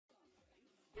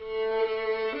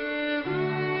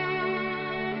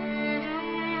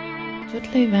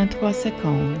Toutes les 23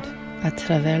 secondes, à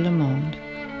travers le monde,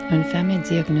 une femme est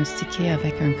diagnostiquée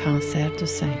avec un cancer du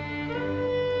sein.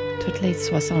 Toutes les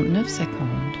 69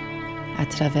 secondes, à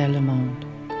travers le monde,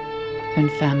 une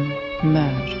femme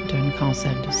meurt d'un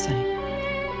cancer du sein.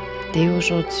 Dès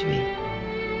aujourd'hui,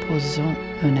 posons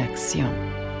une action.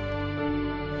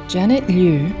 Janet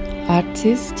Lieu,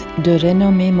 artiste de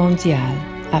renommée mondiale,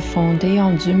 a fondé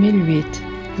en 2008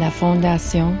 la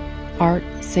fondation Art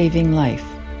Saving Life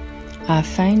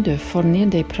afin de fournir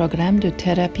des programmes de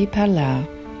thérapie par l'art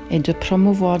et de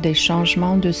promouvoir des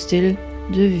changements de style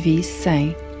de vie sains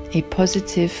et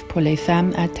positifs pour les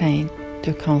femmes atteintes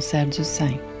de cancer du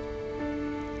sein.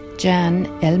 Jan,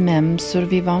 elle-même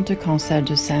survivante de cancer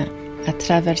du sein, a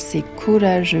traversé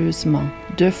courageusement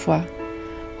 2 fois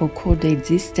au cours des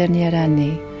 10 dernières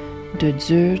années de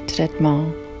durs traitements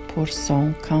pour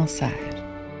son cancer.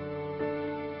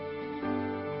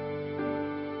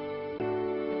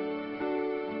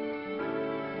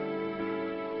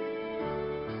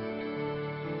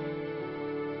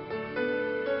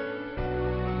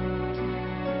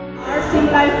 Our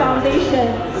Saving Life Foundation,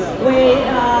 we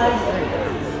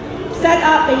set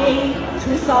up in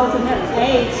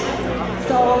 2008.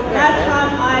 So that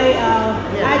time I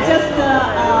just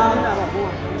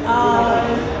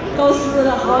go through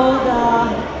the whole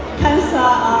cancer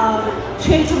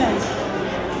treatment.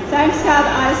 Thanks God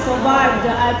I survived.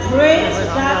 I prayed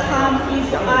that time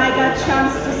if I got a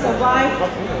chance to survive,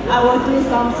 I will do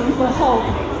something for hope.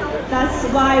 That's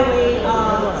why we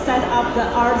set up the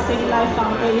Art Saving Life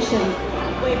Foundation.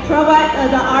 We provide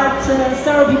the art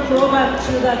therapy program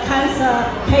to the cancer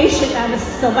patients and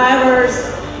survivors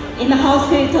in the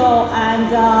hospital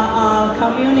and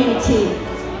community.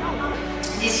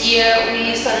 This year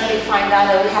we suddenly find out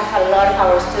that we have a lot of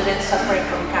our students suffering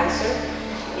from cancer.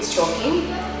 It's shocking,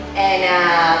 and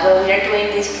well, we are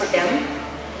doing this for them.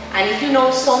 And if you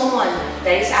know someone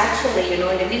that is actually, in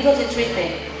the middle of the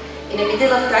treatment, in the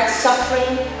middle of that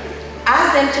suffering,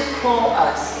 ask them to call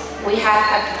us. We have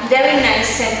a very nice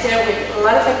center with a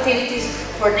lot of activities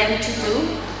for them to do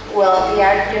while they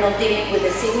are, dealing with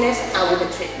the sickness and with the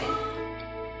treatment.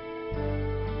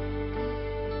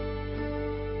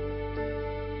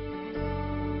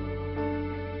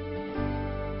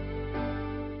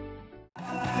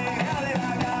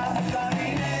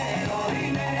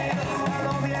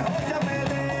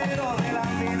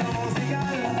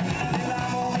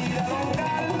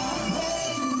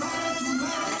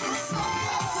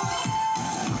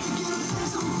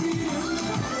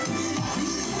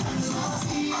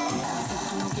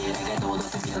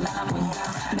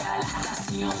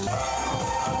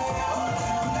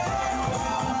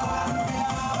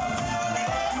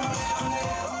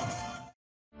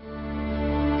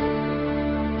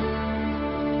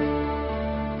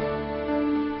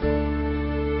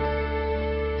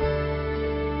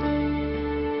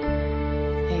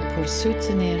 Pour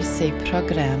soutenir ces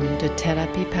programmes de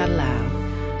thérapie par l'art,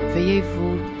 veuillez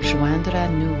vous joindre à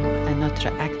nous à notre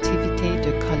activité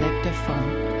de collecte de fonds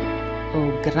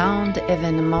au grand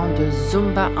événement de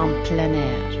Zumba en plein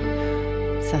air.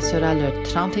 Ça sera le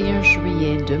 31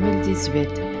 juillet 2018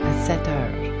 à 7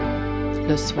 h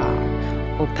le soir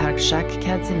au parc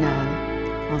Jacques-Cardinal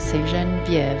en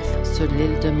Sainte-Geneviève sur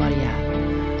l'île de Montréal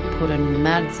pour un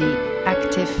mardi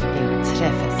actif et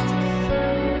très festif.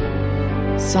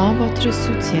 Sans votre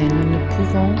soutien, nous ne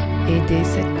pouvons aider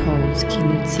cette cause qui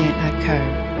nous tient à cœur.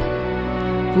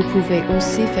 Vous pouvez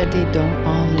aussi faire des dons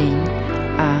en ligne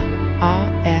à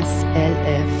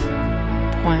aslf.ca.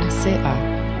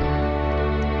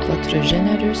 Votre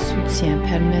généreux soutien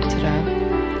permettra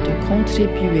de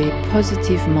contribuer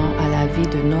positivement à la vie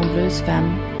de nombreuses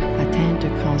femmes atteintes de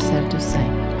cancer du sein.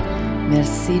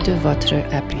 Merci de votre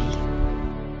appui.